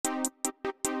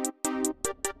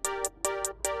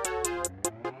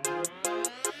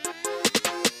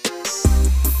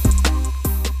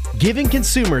giving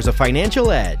consumers a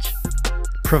financial edge,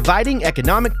 providing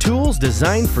economic tools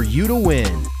designed for you to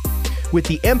win. With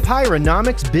the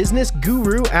Empirenomics business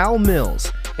guru Al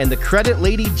Mills and the credit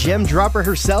lady gem dropper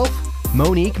herself,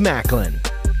 Monique Macklin.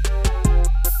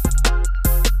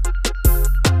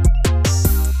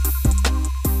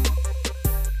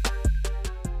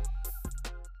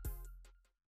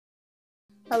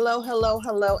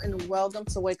 Hello, and welcome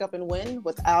to Wake Up and Win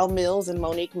with Al Mills and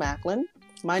Monique Macklin.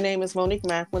 My name is Monique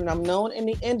Macklin, and I'm known in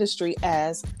the industry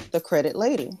as the Credit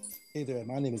Lady. Hey there,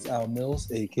 my name is Al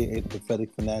Mills, aka the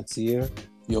Prophetic Financier,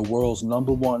 your world's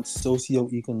 #1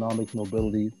 socioeconomic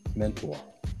mobility mentor.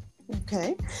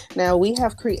 Okay. Now, we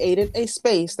have created a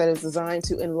space that is designed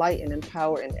to enlighten,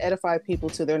 empower, and edify people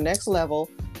to their next level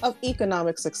of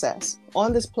economic success.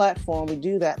 On this platform, we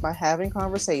do that by having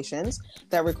conversations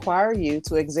that require you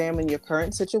to examine your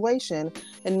current situation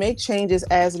and make changes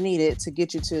as needed to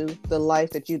get you to the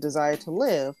life that you desire to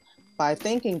live by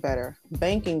thinking better,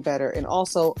 banking better, and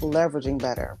also leveraging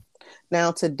better.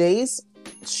 Now, today's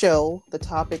show, the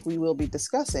topic we will be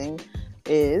discussing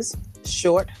is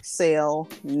short sale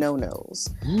no-nos.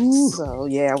 So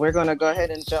yeah, we're gonna go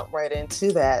ahead and jump right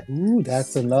into that.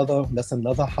 That's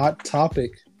another hot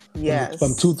topic. Yes,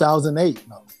 from 2008.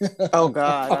 No. Oh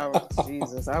God,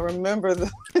 Jesus! I remember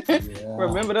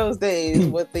remember those days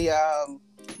with the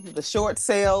short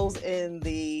sales and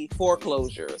the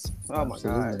foreclosures. Oh my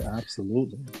God,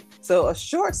 absolutely. So a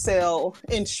short sale,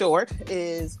 in short,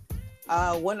 is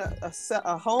when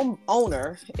a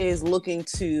homeowner is looking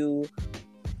to.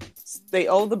 They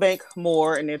owe the bank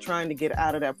more and they're trying to get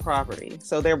out of that property.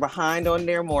 So they're behind on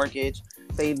their mortgage.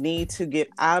 They need to get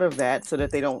out of that so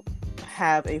that they don't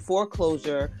have a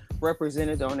foreclosure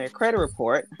represented on their credit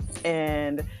report.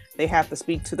 And they have to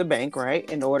speak to the bank, right,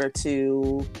 in order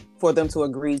for them to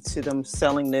agree to them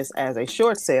selling this as a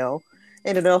short sale.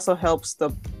 And it also helps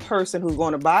the person who's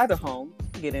going to buy the home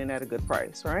get in at a good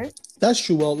price, right? That's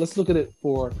true. Well, let's look at it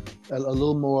for a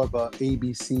little more of a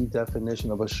ABC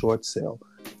definition of a short sale.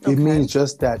 It means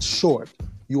just that short.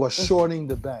 You are shorting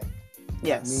the bank.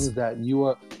 Yes. It means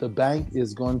that the bank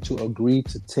is going to agree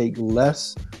to take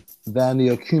less than the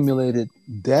accumulated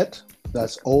debt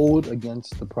that's owed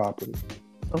against the property.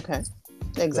 Okay.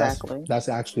 Exactly. That's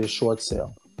actually a short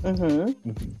sale.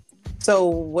 So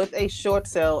with a short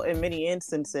sale, in many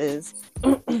instances,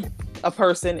 a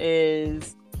person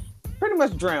is pretty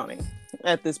much drowning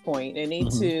at this point. They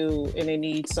need they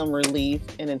need some relief.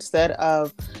 And instead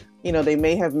of, they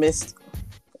may have missed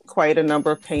quite a number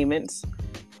of payments,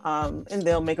 and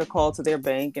they'll make a call to their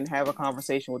bank and have a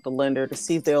conversation with the lender to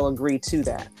see if they'll agree to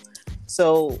that.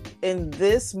 So in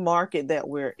this market that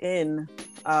we're in,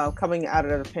 coming out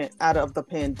of the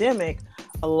pandemic,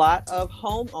 a lot of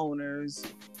homeowners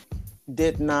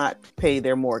did not pay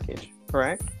their mortgage,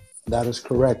 correct? That is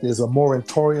correct. There's a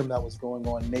moratorium that was going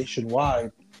on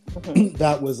nationwide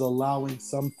that was allowing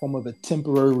some form of a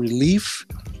temporary relief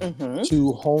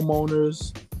to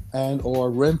homeowners and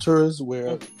or renters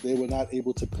where they were not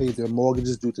able to pay their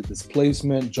mortgages due to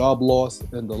displacement, job loss,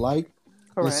 and the like.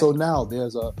 Correct. And so now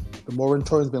the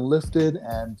moratorium has been lifted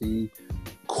and the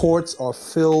courts are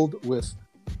filled with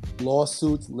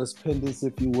lawsuits, lis pendens,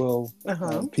 if you will.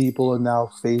 People are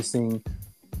now facing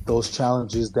those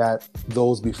challenges that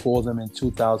those before them in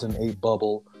 2008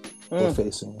 bubble were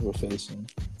facing.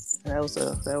 That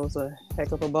was a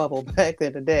heck of a bubble back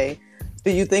in the day.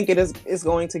 Do you think it is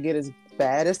going to get as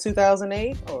bad as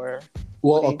 2008, or?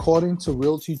 Well, according to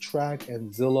Realty Track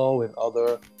and Zillow and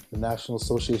the National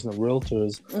Association of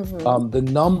Realtors, the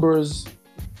numbers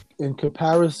in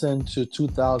comparison to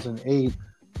 2008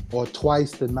 or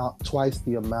twice the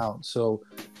amount. So,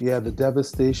 yeah, the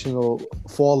devastational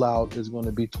fallout is going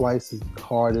to be twice as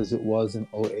hard as it was in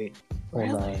 08,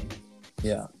 09. Really?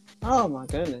 Yeah. Oh my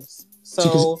goodness.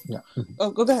 So,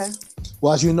 go ahead.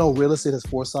 Well, as you know, real estate has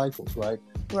 4 cycles, right?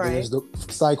 Right. There's the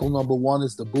cycle number 1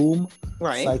 is the boom.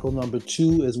 Right. Cycle number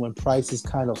 2 is when prices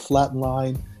kind of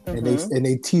flatline and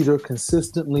they teeter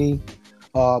consistently,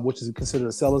 which is considered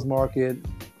a seller's market.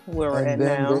 Where we're at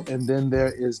now. And then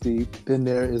there is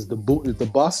the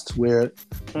bust where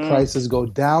prices go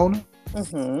down.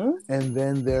 And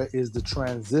then there is the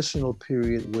transitional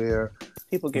period where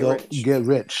people get rich. You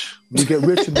get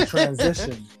rich in the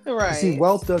transition. Right. You see,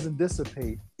 wealth doesn't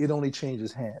dissipate. It only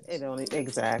changes hands.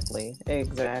 Exactly.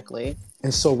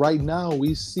 And so right now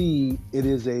we see it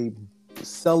is a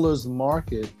seller's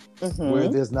market where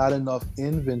there's not enough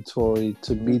inventory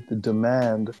to meet the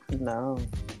demand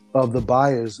of the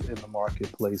buyers in the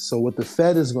marketplace. So what the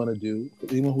Fed is going to do,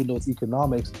 anyone who knows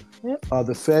economics,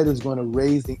 the Fed is going to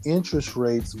raise the interest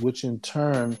rates, which in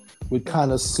turn would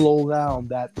kind of slow down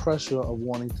that pressure of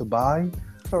wanting to buy.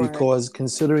 Correct. because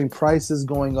considering prices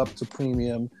going up to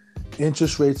premium,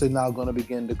 interest rates are now going to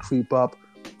begin to creep up.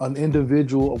 An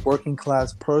individual, a working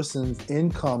class person's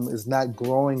income is not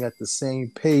growing at the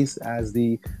same pace as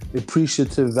the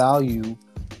appreciative value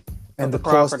and the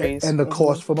cost and the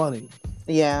cost for money.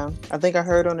 Yeah, I think I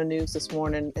heard on the news this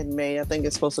morning in May, I think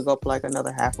it's supposed to go up like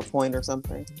another 0.5 point or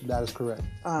something. That is correct.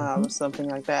 Something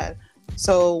like that.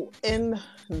 So in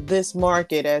this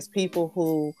market, as people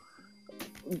who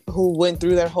went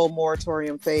through that whole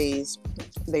moratorium phase,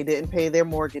 they didn't pay their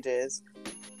mortgages.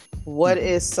 What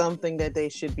is something that they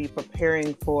should be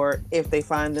preparing for if they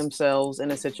find themselves in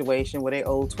a situation where they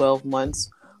owe 12 months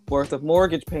worth of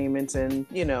mortgage payments and,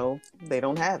 they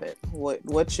don't have it?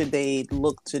 What should they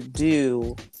look to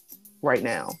do right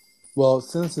now? Well,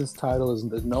 since this title is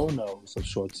the no-nos of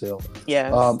short sale,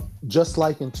 just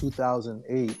like in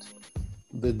 2008,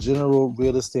 the general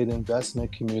real estate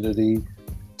investment community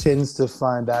tends to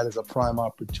find that as a prime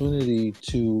opportunity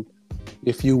to,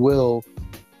 if you will,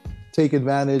 take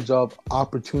advantage of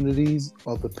opportunities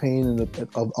of the pain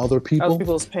of other people. Other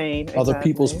people's pain. Other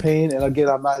people's pain. And again,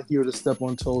 I'm not here to step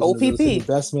on toes OPP. in the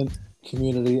investment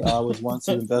community. I was once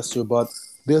an investor, but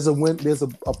there's a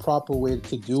proper way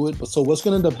to do it. But so what's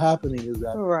going to end up happening is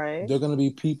that there are going to be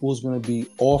people who's going to be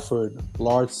offered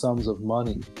large sums of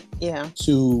money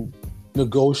to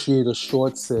negotiate a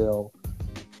short sale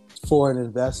for an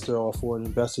investor or for an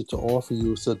investor to offer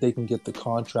you so that they can get the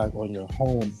contract on your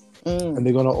home. And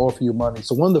they're going to offer you money.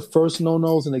 So one of the first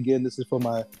no-nos, and again, this is for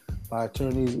my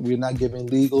attorneys, we're not giving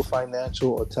legal,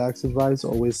 financial, or tax advice.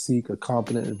 Always seek a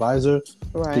competent advisor.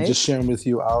 We're just sharing with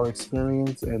you our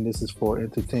experience, and this is for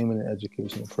entertainment and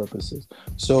educational purposes.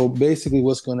 So basically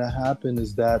what's going to happen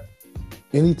is that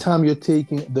anytime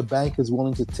the bank is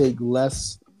willing to take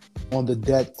less on the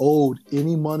debt owed,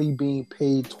 any money being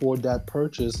paid toward that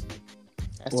purchase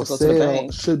or sale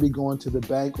should be going to the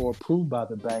bank or approved by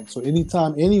the bank. So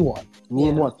anytime anyone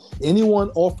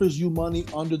offers you money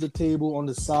under the table on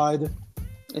the side,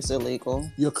 it's illegal.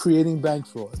 You're creating bank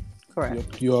fraud.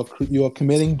 Correct. You're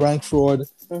committing bank fraud,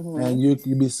 and you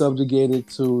be subjugated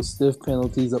to stiff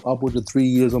penalties of upwards of 3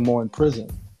 years or more in prison.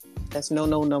 That's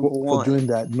number one. For doing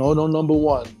that. Number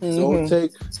one. So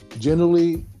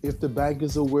generally, if the bank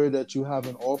is aware that you have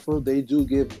an offer, they do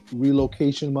give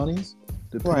relocation monies.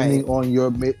 Depending on your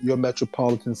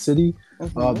metropolitan city,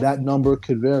 that number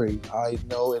could vary. I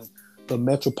know in the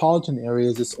metropolitan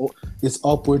areas, it's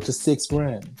upward to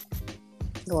 $6,000.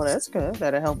 Well, that's good.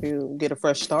 That'll help you get a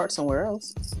fresh start somewhere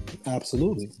else.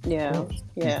 Absolutely. Yeah.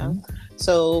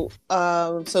 So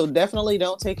definitely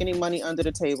don't take any money under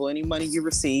the table. Any money you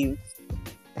receive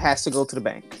has to go to the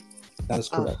bank. That is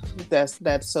correct. That's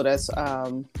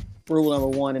rule number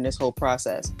one in this whole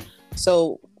process.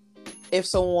 So if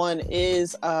someone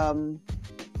is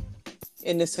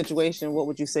in this situation, what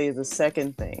would you say is the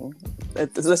second thing?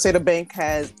 Let's say the bank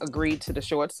has agreed to the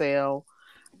short sale.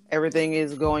 Everything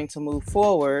is going to move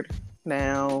forward.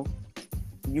 Now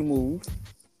you move.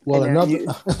 Well,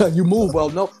 you move. Well,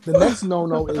 no. The next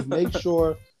no is make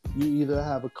sure you either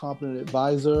have a competent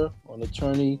advisor or an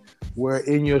attorney where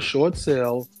in your short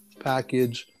sale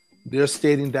package, they're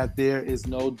stating that there is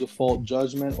no default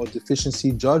judgment or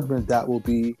deficiency judgment that will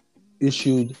be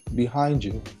issued behind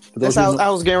you. I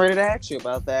was getting ready to ask you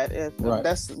about that.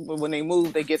 That's when they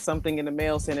move, they get something in the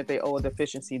mail saying that they owe a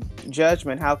deficiency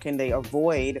judgment. How can they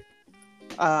avoid,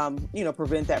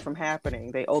 prevent that from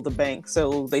happening? They owe the bank,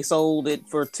 so they sold it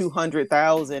for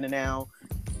 $200,000, and now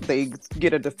they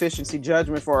get a deficiency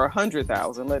judgment for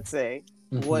 $100,000. Let's say,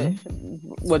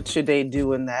 what should they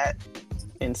do in that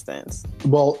instance?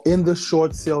 Well, in the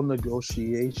short sale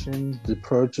negotiations, the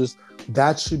purchase,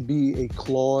 that should be a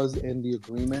clause in the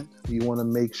agreement. You want to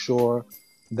make sure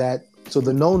that, so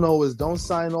the no is don't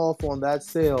sign off on that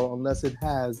sale unless it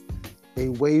has a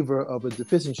waiver of a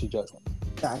deficiency judgment.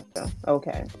 Gotcha.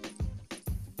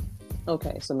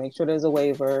 Okay, so make sure there's a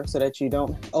waiver so that you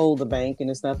don't owe the bank and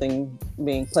there's nothing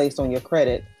being placed on your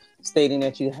credit stating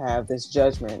that you have this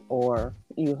judgment or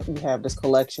you have this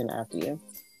collection after you.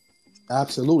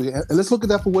 Absolutely. And let's look at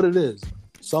that for what it is.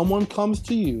 Someone comes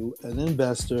to you, an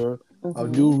investor, a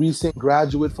new recent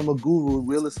graduate from a guru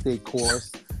real estate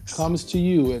course, comes to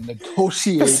you and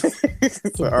negotiates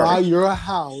to buy your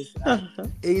house at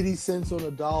 80 cents on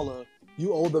a dollar.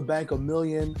 You owe the bank $1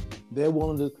 million. They're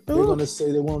going to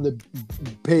say they willing to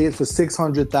pay it for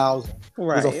 $600,000.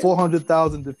 Right. There's a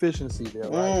 $400,000 deficiency there,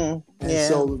 right?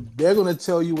 So they're going to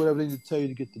tell you whatever they need to tell you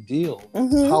to get the deal.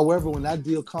 However, when that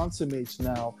deal consummates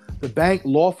now, the bank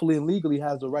lawfully and legally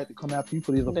has the right to come after you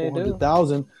for the other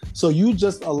 $400,000. So you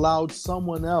just allowed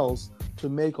someone else to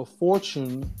make a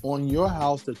fortune on your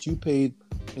house that you paid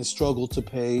and struggle to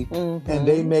pay, and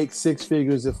they make six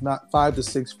figures, if not 5 to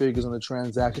 6 figures on the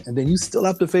transaction, and then you still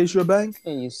have to face your bank?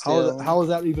 And you still... How is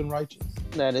that even righteous?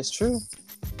 That is true.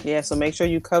 Yeah, so make sure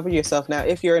you cover yourself. Now,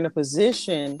 if you're in a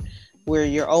position where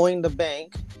you're owing the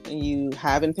bank and you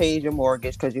haven't paid your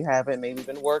mortgage because you haven't maybe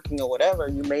been working or whatever,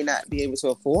 you may not be able to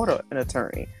afford an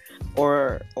attorney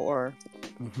or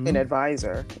an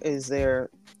advisor. Is there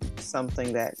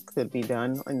something that could be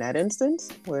done in that instance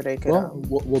where they could...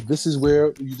 Well, this is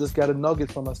where you just got a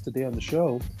nugget from us today on the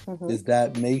show, is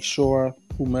that make sure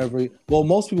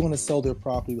most people want to sell their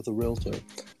property with a realtor.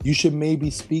 You should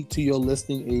maybe speak to your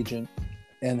listing agent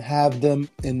and have them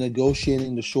in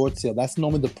negotiating the short sale. That's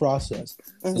normally the process.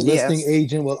 The listing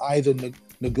agent will either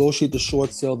negotiate the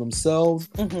short sale themselves,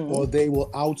 or they will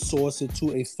outsource it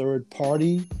to a third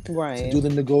party to do the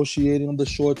negotiating of the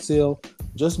short sale.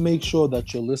 Just make sure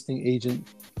that your listing agent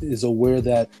is aware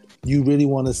that you really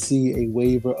want to see a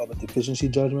waiver of a deficiency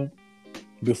judgment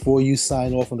before you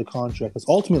sign off on the contract. Because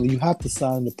ultimately, you have to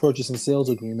sign the purchase and sales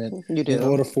agreement in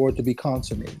order for it to be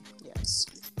consummated. Yes.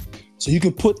 So you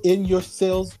can put in your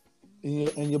sales,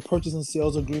 in your purchase and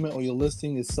sales agreement, or your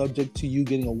listing is subject to you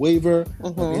getting a waiver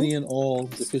of any and all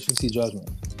deficiency judgment.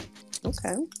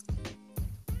 Okay.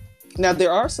 Now,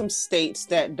 there are some states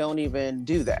that don't even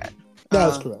do that.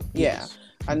 That's correct. Yeah. Yes.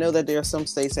 I know that there are some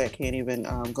states that can't even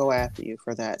go after you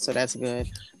for that. So that's good.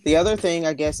 The other thing,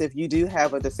 I guess, if you do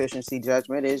have a deficiency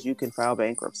judgment, is you can file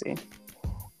bankruptcy.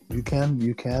 You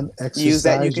can exercise use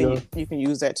that. You can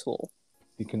use that tool.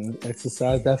 You can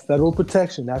exercise that federal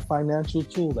protection, that financial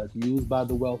tool that's used by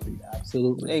the wealthy.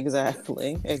 Absolutely.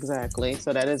 Exactly.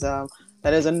 So that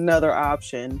is another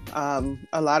option.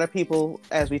 A lot of people,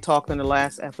 as we talked in the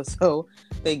last episode,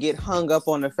 they get hung up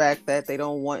on the fact that they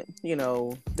don't want,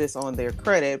 this on their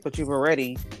credit, but you've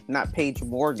already not paid your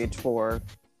mortgage for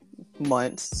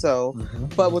months. So,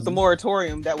 but with the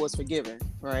moratorium, that was forgiven,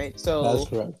 right? So that's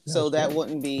correct.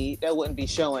 That wouldn't be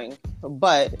showing.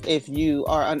 But if you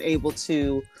are unable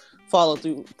to follow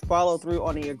through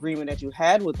on the agreement that you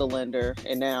had with the lender,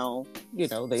 and now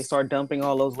they start dumping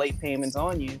all those late payments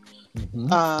on you,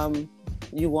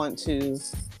 you want to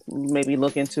maybe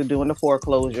look into doing a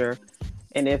foreclosure.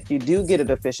 And if you do get a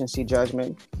deficiency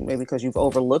judgment, maybe because you've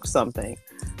overlooked something,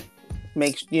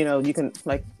 you can,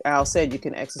 like Al said, you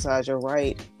can exercise your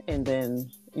right and then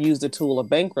use the tool of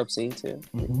bankruptcy to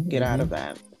get out of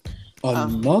that.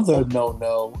 Another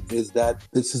no-no is that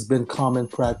this has been common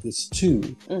practice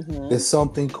too. There's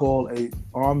something called a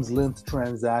arm's length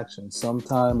transaction.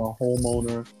 Sometime a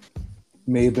homeowner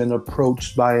may have been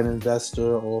approached by an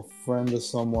investor or a friend or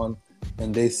someone,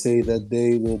 and they say that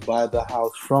they will buy the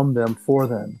house from them for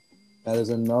them. That is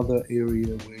another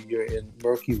area where you're in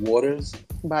murky waters.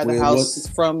 Buy the house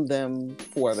from them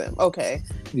for them. Okay.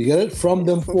 You get it? From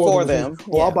them for them.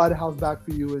 Yeah. I'll buy the house back for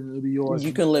you and it'll be yours.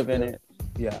 You can live in it.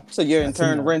 Yeah. So you're in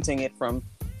turn renting it from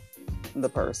the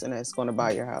person that's going to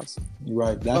buy your house.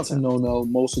 Right. That's a no-no.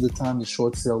 Most of the time, the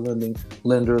short sale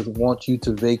lenders want you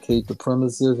to vacate the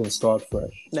premises and start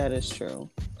fresh. That is true.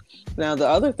 Now, the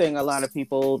other thing a lot of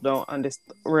people don't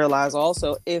realize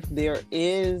also, if there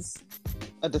is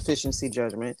a deficiency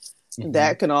judgment,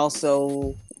 that can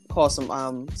also cause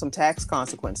some tax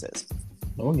consequences.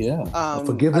 Oh yeah,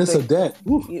 forgiveness of debt.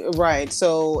 Oof. Right.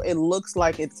 So it looks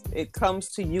like it comes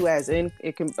to you as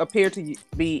it can appear to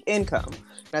be income.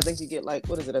 And I think you get like,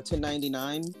 what is it, a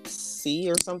 1099-C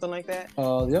or something like that?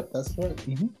 Yep, that's right.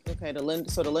 Okay.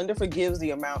 The lender forgives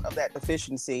the amount of that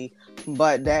deficiency,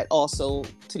 but that also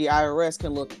to the IRS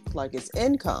can look like it's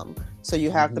income. So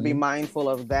you have to be mindful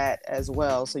of that as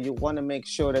well. So you want to make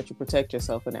sure that you protect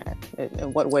yourself in that.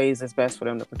 In what ways is best for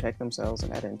them to protect themselves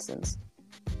in that instance?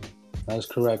 That's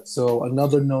correct. So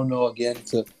another no-no again.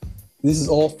 This is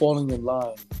all falling in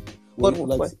line.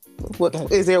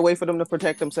 Is there a way for them to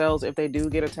protect themselves if they do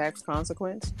get a tax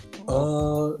consequence?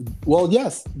 Well,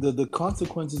 yes. The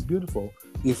consequence is beautiful.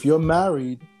 If you're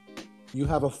married, you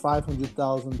have a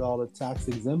 $500,000 tax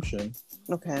exemption.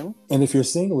 Okay. And if you're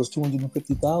single, it's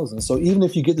 $250,000. So even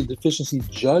if you get the deficiency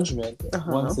judgment,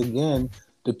 once again,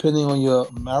 depending on your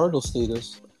marital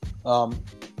status,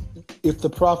 if the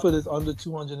profit is under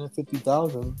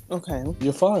 $250,000,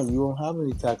 you're fine. You won't have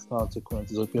any tax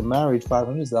consequences. If you're married,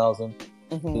 $500,000,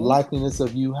 the likeliness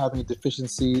of you having a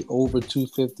deficiency over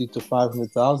 $250,000 to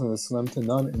 $500,000 is slim to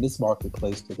none in this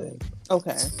marketplace today.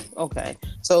 Okay.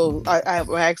 So I'm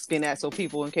asking that so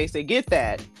people, in case they get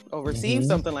that or receive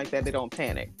something like that, they don't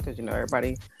panic, because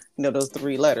everybody. Those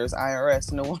 3 letters,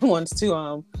 IRS. No one wants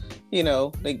to,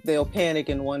 they'll panic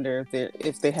and wonder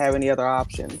if they have any other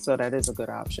options. So that is a good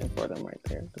option for them right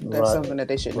there. That's something that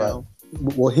they should know.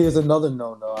 Well, here's another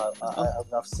no.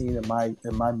 I've seen in my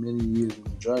many years in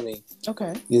the journey.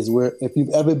 Okay. Is where if you've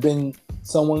ever been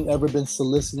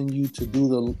soliciting you to do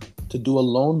a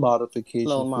loan modification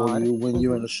for you when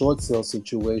you're in a short sale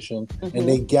situation, and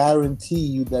they guarantee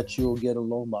you that you'll get a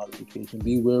loan modification.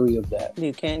 Be wary of that.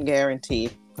 You can't guarantee.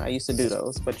 I used to do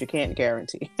those, but you can't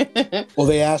guarantee. Or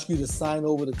they ask you to sign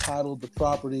over the title of the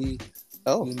property,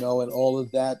 and all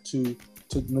of that to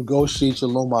negotiate your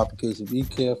loan modification. Be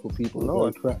careful, people.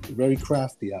 Lord. Very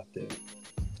crafty out there.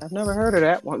 I've never heard of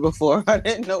that one before. I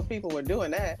didn't know people were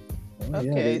doing that.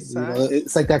 Okay,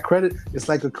 it's like that credit. It's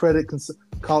like a credit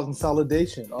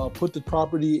consolidation. Put the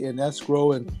property in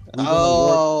escrow, and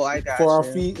I got for our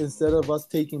fee. Instead of us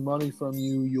taking money from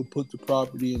you, you'll put the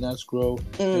property in escrow,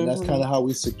 and that's kind of how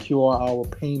we secure our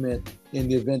payment in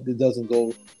the event that doesn't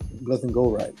go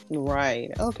right.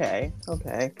 Right. Okay.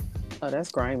 Oh,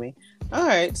 that's grimy. All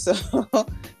right. So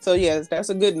yes, that's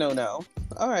a good no.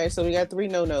 All right. So we got 3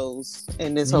 no-nos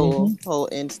in this whole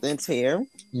instance here.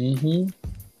 Mm-hmm.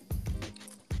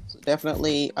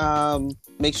 Definitely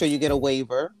make sure you get a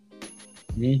waiver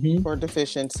for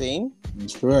deficiency.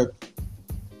 That's correct.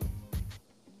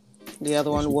 The other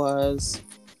one was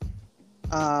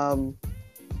file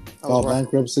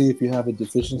bankruptcy if you have a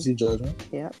deficiency judgment.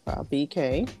 Yeah, file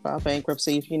BK. File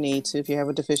bankruptcy if you need to, if you have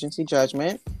a deficiency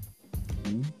judgment.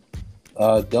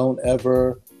 Don't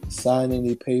ever sign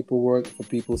any paperwork for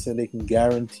people saying they can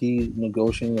guarantee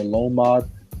negotiating a loan mod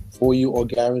for you or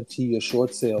guarantee your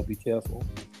short sale. Be careful.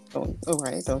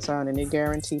 Don't sign any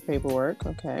guarantee paperwork.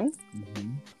 Okay.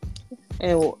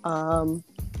 And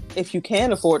if you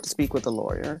can afford to speak with a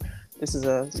lawyer, this is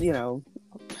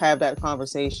have that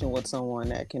conversation with someone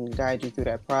that can guide you through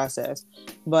that process.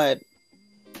 But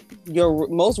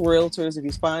most realtors, if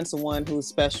you find someone who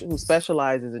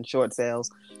specializes in short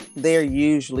sales, they're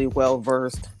usually well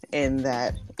versed in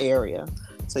that area.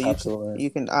 So you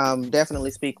can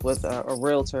definitely speak with a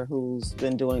realtor who's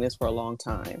been doing this for a long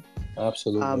time.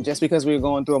 Absolutely. Just because we're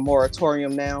going through a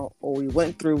moratorium now, or we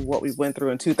went through what we went through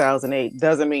in 2008,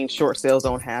 doesn't mean short sales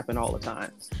don't happen all the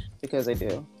time, because they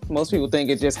do. Most people think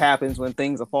it just happens when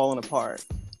things are falling apart.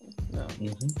 No.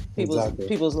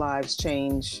 People's lives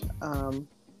change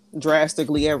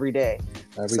drastically every day.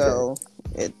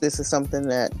 This is something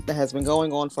that has been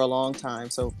going on for a long time.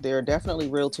 So there are definitely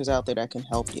realtors out there that can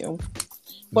help you.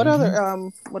 What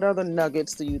other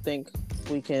nuggets do you think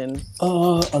we can?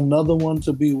 Another one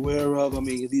to be aware of. I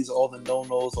mean, these are all the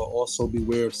no-nos. Or also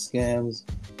beware of scams.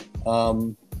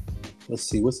 Let's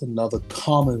see. What's another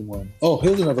common one? Oh,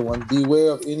 here's another one.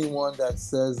 Beware of anyone that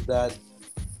says that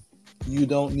you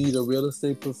don't need a real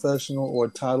estate professional or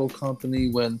title company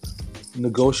when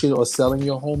negotiating or selling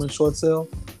your home in short sale.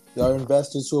 There are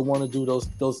investors who want to do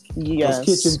those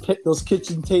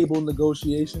kitchen table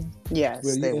negotiations. Yes,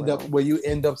 where you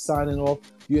end up signing off.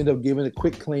 You end up giving a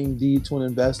quick claim deed to an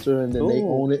investor, and then they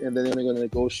own it, and then they're going to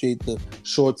negotiate the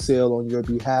short sale on your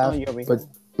behalf.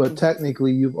 But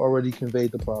technically, you've already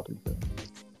conveyed the property.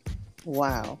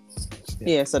 Wow.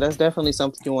 Yeah, so that's definitely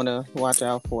something you want to watch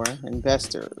out for,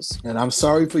 investors. And I'm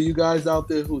sorry for you guys out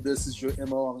there who this is your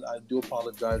MO. I do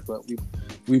apologize, but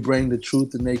we bring the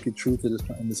truth, the naked truth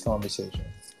in this conversation.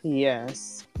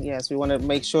 Yes. We want to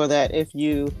make sure that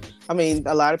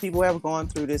a lot of people have gone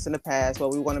through this in the past, but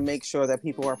we want to make sure that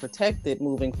people are protected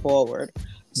moving forward.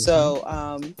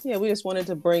 So, we just wanted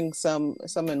to bring some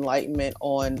enlightenment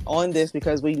on this,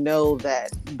 because we know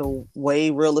that the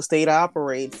way real estate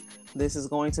operates, this is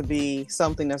going to be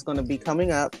something that's going to be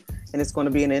coming up, and it's going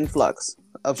to be an influx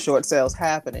of short sales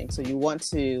happening. So you want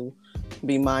to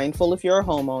be mindful if you're a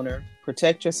homeowner,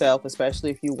 protect yourself, especially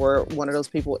if you were one of those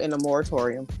people in a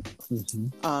moratorium,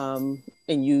 and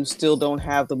you still don't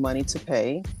have the money to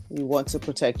pay. You want to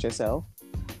protect yourself.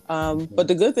 But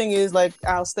the good thing is, like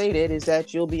Al stated, is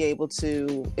that you'll be able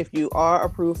to, if you are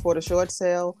approved for the short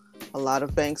sale, a lot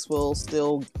of banks will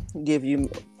still give you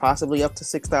possibly up to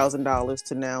 $6,000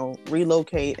 to now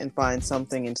relocate and find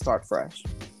something and start fresh.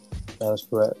 That's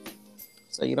correct.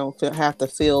 So you don't have to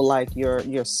feel like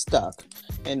you're stuck.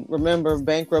 And remember,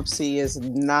 bankruptcy is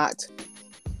not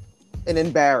an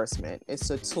embarrassment.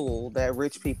 It's a tool that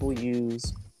rich people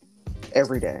use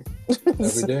every day.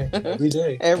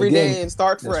 Every day, and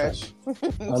start fresh. Right.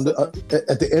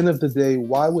 At the end of the day,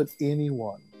 why would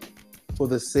anyone, for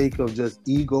the sake of just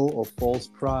ego or false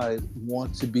pride,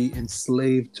 want to be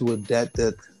enslaved to a debt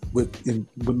that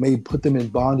may put them in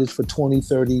bondage for 20,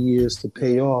 30 years to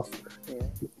pay off? Yeah.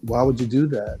 Why would you do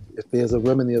that if there's a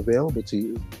remedy available to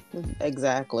you?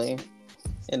 Exactly.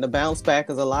 And the bounce back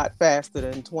is a lot faster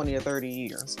than 20 or 30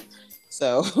 years.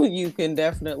 So you can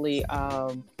definitely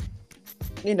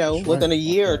within a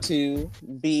year or two,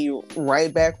 be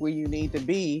right back where you need to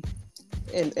be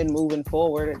and moving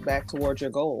forward back towards your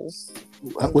goals.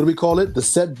 What do we call it? The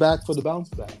setback for the bounce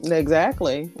back.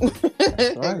 Exactly.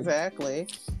 Right. Exactly.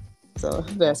 So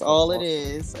that's all it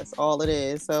is. That's all it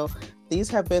is. So these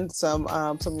have been some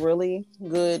really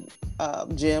good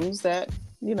gems that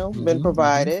been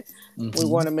provided. Mm-hmm. We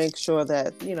want to make sure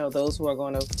that those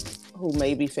who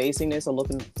may be facing this or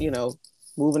looking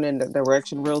moving in the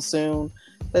direction real soon,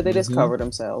 that they just cover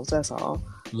themselves. That's all.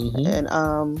 Mm-hmm.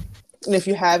 And if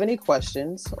you have any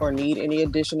questions or need any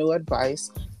additional advice,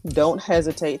 don't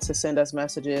hesitate to send us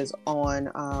messages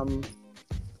on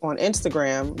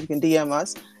Instagram. You can DM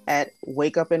us at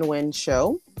Wake Up and Win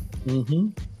Show. Mm-hmm.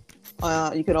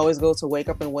 You can always go to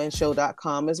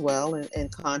wakeupandwinshow.com as well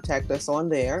and contact us on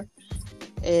there.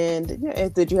 And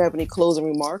did you have any closing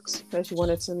remarks that you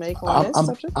wanted to make on this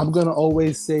subject? I'm going to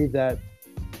always say that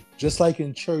just like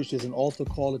in church, there's an altar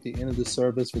call at the end of the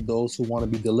service for those who want to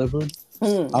be delivered.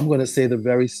 I'm going to say the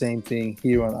very same thing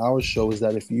here on our show, is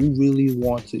that if you really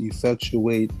want to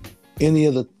effectuate any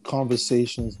of the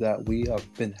conversations that we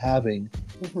have been having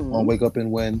on Wake Up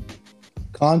and Win,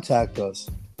 contact us,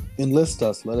 enlist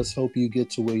us. Let us help you get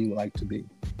to where you like to be.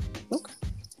 Okay.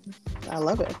 I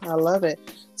love it. I love it.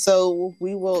 So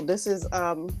this is,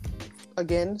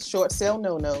 again, Short Sale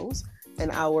No-Nos. In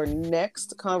our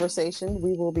next conversation,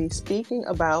 we will be speaking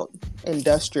about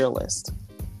industrialists.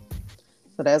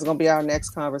 So that's going to be our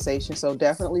next conversation. So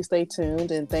definitely stay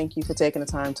tuned, and thank you for taking the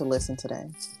time to listen today.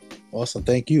 Awesome.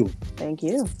 Thank you. Thank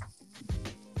you.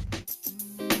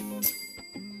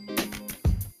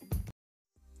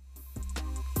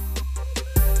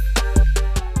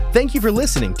 Thank you for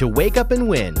listening to Wake Up and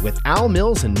Win with Al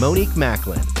Mills and Monique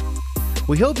Macklin.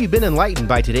 We hope you've been enlightened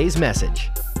by today's message.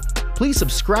 Please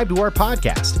subscribe to our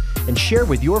podcast and share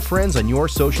with your friends on your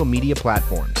social media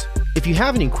platforms. If you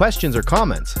have any questions or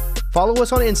comments, follow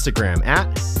us on Instagram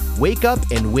at Wake Up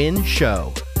and Win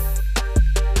Show.